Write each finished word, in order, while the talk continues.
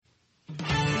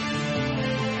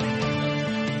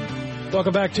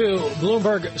Welcome back to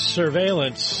Bloomberg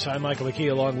Surveillance. I'm Michael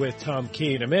McKee along with Tom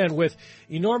Keene. A man with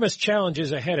enormous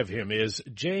challenges ahead of him is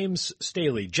Jes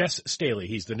Staley.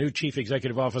 He's the new chief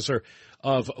executive officer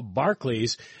of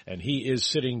Barclays, and he is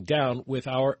sitting down with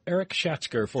our Eric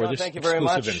Schatzker for this thank you very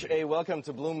much. interview. Welcome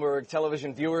to Bloomberg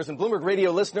television viewers and Bloomberg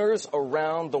radio listeners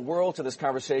around the world to this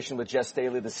conversation with Jes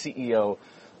Staley, the CEO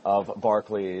of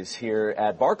Barclays, here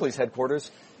at Barclays headquarters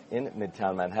in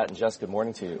Midtown Manhattan. Jes, good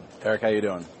morning to you. Eric, how you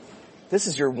doing? This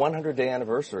is your 100-day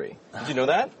anniversary. Did you know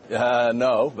that?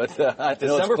 No, but I know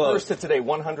December it's close. 1st to today,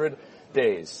 100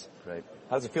 days. Right.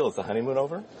 How does it feel? Is the honeymoon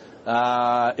over?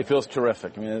 It feels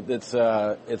terrific. I mean, it's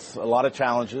a lot of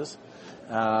challenges,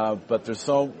 but there's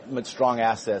so much strong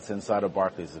assets inside of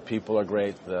Barclays. The people are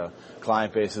great. The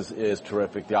client base is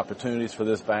terrific. The opportunities for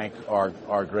this bank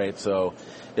are great. So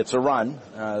it's a run.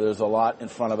 There's a lot in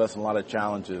front of us and a lot of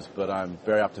challenges, but I'm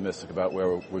very optimistic about where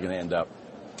we're going to end up.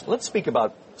 Let's speak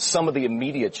about some of the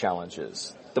immediate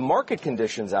challenges. The market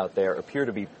conditions out there appear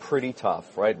to be pretty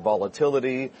tough, right?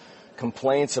 Volatility,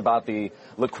 complaints about the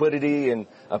liquidity in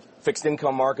a fixed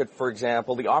income market, for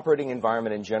example, the operating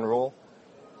environment in general.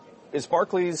 Is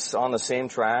Barclays on the same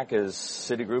track as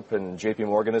Citigroup and JP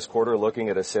Morgan this quarter, looking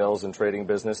at a sales and trading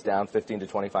business down 15 to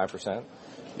 25%?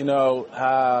 You know,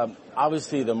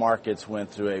 obviously the markets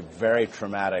went through a very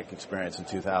traumatic experience in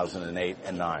 2008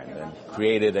 and 9 and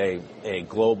created a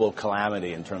global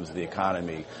calamity in terms of the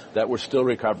economy that we're still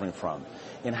recovering from.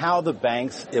 And how the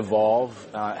banks evolve,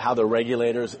 how the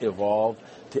regulators evolve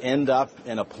to end up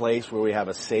in a place where we have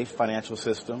a safe financial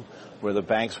system, where the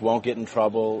banks won't get in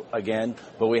trouble again,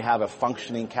 but we have a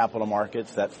functioning capital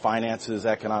markets that finances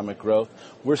economic growth.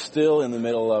 We're still in the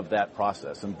middle of that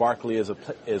process, and Barclays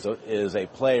is a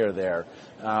player there.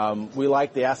 We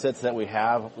like the assets that we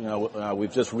have. You know,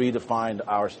 we've just redefined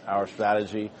our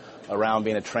strategy around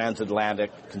being a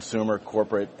transatlantic consumer,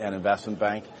 corporate, and investment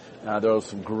bank. There are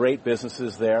some great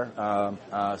businesses there.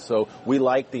 So we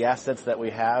like the assets that we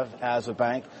have as a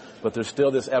bank, but there's still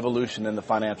this evolution in the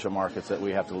financial markets that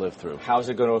we have to live through. How is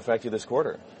it going to affect you this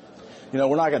quarter? You know,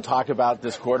 we're not going to talk about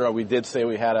this quarter. We did say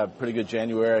we had a pretty good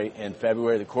January and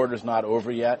February. The quarter's not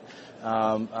over yet.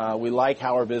 We like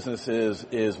how our business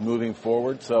is moving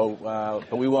forward, so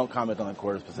but we won't comment on the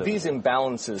quarter specifically. These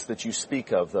imbalances that you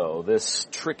speak of, though, this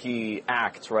tricky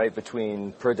act, right,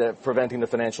 between preventing the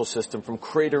financial system from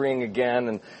cratering again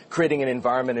and creating an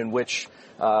environment in which,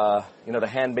 the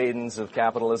handmaidens of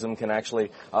capitalism can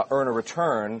actually earn a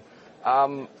return.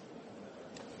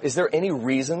 Is there any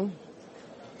reason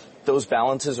those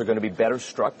balances are going to be better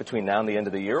struck between now and the end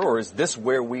of the year, or is this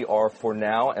where we are for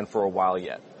now and for a while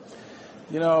yet?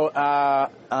 You know,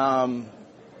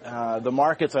 the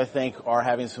markets, I think, are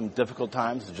having some difficult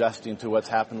times adjusting to what's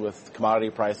happened with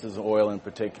commodity prices, oil in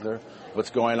particular.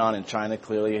 What's going on in China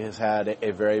clearly has had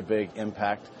a very big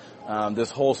impact.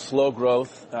 This whole slow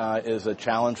growth is a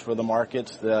challenge for the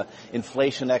markets. The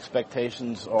inflation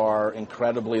expectations are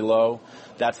incredibly low.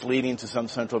 That's leading to some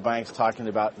central banks talking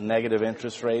about negative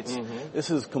interest rates. Mm-hmm.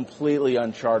 This is completely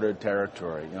uncharted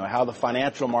territory. You know, how the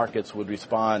financial markets would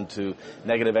respond to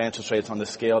negative interest rates on the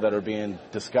scale that are being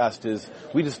discussed is,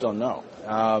 we just don't know.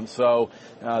 So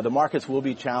the markets will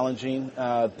be challenging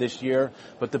this year,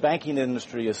 but the banking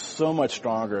industry is so much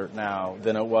stronger now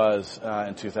than it was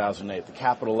in 2008. The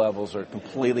capital levels are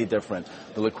completely different.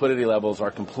 The liquidity levels are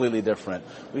completely different.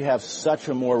 We have such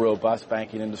a more robust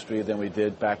banking industry than we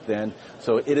did back then.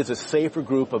 So it is a safer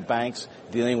group of banks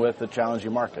dealing with the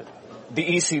challenging market. The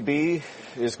ECB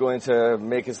is going to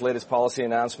make its latest policy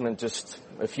announcement just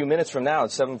a few minutes from now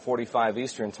at 7:45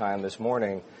 Eastern Time this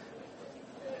morning.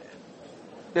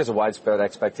 There's a widespread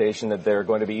expectation that they're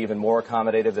going to be even more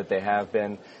accommodative than they have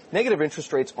been. Negative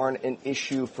interest rates aren't an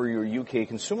issue for your UK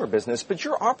consumer business, but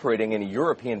you're operating in a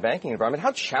European banking environment.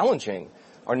 How challenging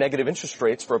are negative interest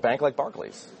rates for a bank like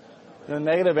Barclays? The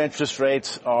negative interest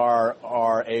rates are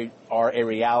a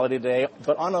reality today,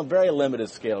 but on a very limited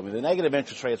scale. I mean, the negative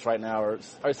interest rates right now are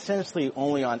essentially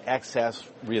only on excess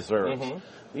reserves. Mm-hmm.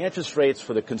 The interest rates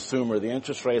for the consumer, the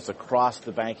interest rates across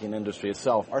the banking industry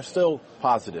itself are still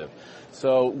positive.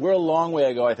 So we're a long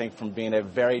way ago, I think, from being a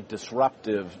very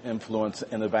disruptive influence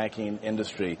in the banking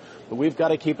industry. But we've got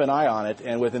to keep an eye on it.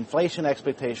 And with inflation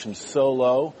expectations so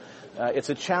low, it's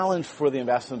a challenge for the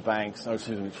investment banks,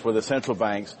 for the central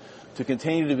banks, to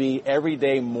continue to be every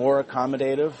day more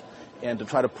accommodative and to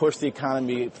try to push the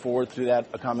economy forward through that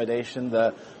accommodation.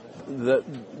 The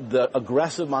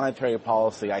aggressive monetary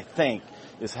policy, I think,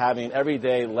 is having every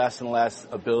day less and less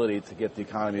ability to get the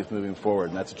economies moving forward,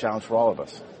 and that's a challenge for all of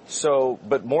us. So,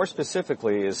 but more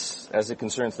specifically, as it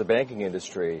concerns the banking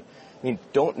industry, I mean,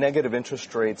 don't negative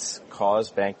interest rates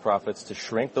cause bank profits to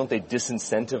shrink? Don't they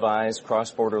disincentivize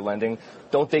cross-border lending?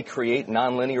 Don't they create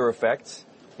nonlinear effects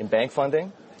in bank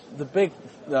funding? The big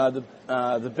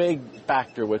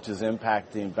factor which is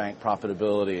impacting bank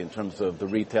profitability in terms of the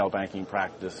retail banking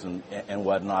practice and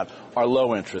whatnot are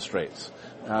low interest rates.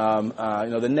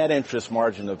 The net interest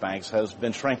margin of banks has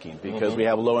been shrinking because we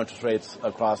have low interest rates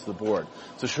across the board.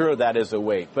 So sure, that is a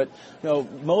weight. But,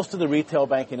 most of the retail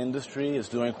banking industry is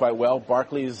doing quite well.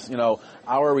 Barclays,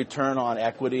 our return on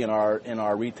equity in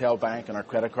our retail bank and our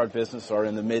credit card business are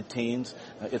in the mid-teens.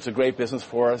 It's a great business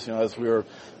for us. As we were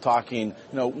talking,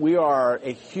 we are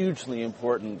a hugely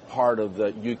important part of the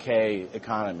UK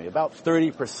economy. About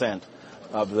 30%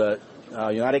 of the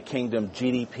United Kingdom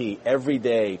GDP every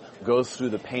day goes through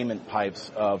the payment pipes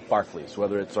of Barclays,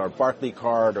 whether it's our Barclay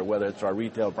card or whether it's our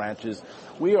retail branches.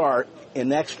 We are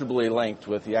inextricably linked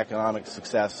with the economic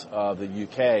success of the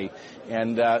UK.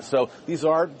 And so these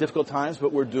are difficult times,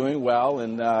 but we're doing well,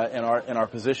 and our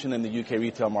position in the UK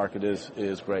retail market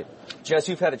is great. Jes,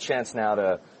 you've had a chance now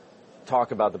to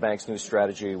talk about the bank's new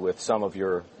strategy with some of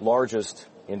your largest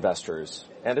investors,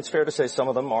 and it's fair to say some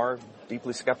of them are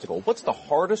deeply skeptical. What's the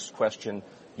hardest question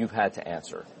you've had to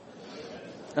answer?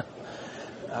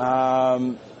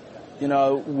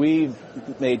 We've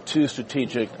made two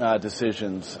strategic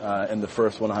decisions in the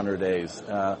first 100 days.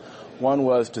 One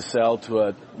was to sell to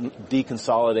a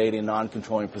deconsolidating,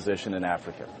 non-controlling position in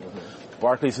Africa.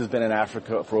 Barclays has been in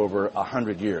Africa for over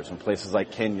 100 years in places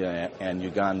like Kenya and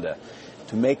Uganda.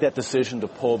 To make that decision to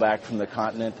pull back from the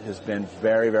continent has been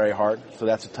very, very hard, so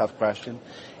that's a tough question.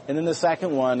 And then the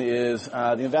second one is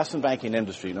the investment banking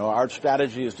industry. Our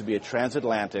strategy is to be a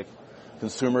transatlantic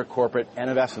consumer, corporate, and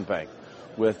investment bank,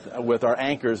 with our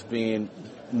anchors being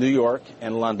New York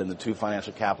and London, the two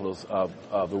financial capitals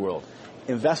of the world.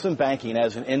 Investment banking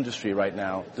as an industry right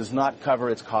now does not cover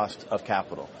its cost of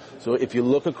capital. So if you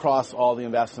look across all the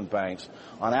investment banks,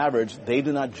 on average, they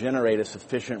do not generate a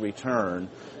sufficient return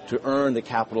to earn the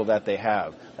capital that they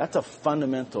have. That's a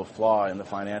fundamental flaw in the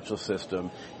financial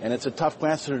system, and it's a tough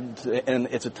question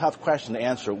to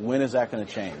answer. When is that going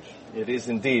to change? It is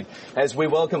indeed. As we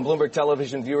welcome Bloomberg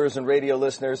television viewers and radio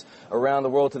listeners around the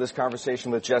world to this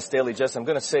conversation with Jes Staley. Jes, I'm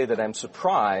going to say that I'm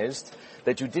surprised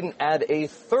that you didn't add a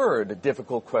third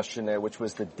difficult question there, which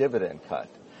was the dividend cut.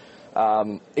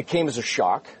 It came as a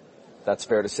shock, that's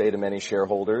fair to say, to many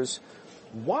shareholders.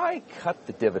 Why cut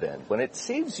the dividend when it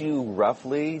saves you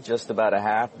roughly just about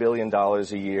 $500 million a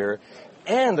year,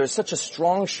 and there's such a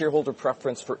strong shareholder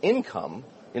preference for income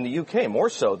in the UK, more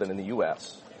so than in the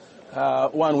U.S.?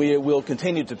 One, we will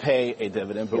continue to pay a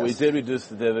dividend, but yes, we did reduce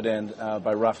the dividend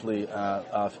by roughly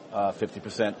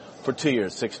 50% for 2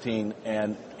 years, 16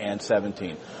 and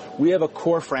 17. We have a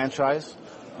core franchise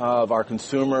of our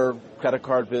consumer credit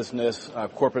card business,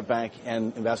 corporate bank,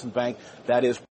 and investment bank that is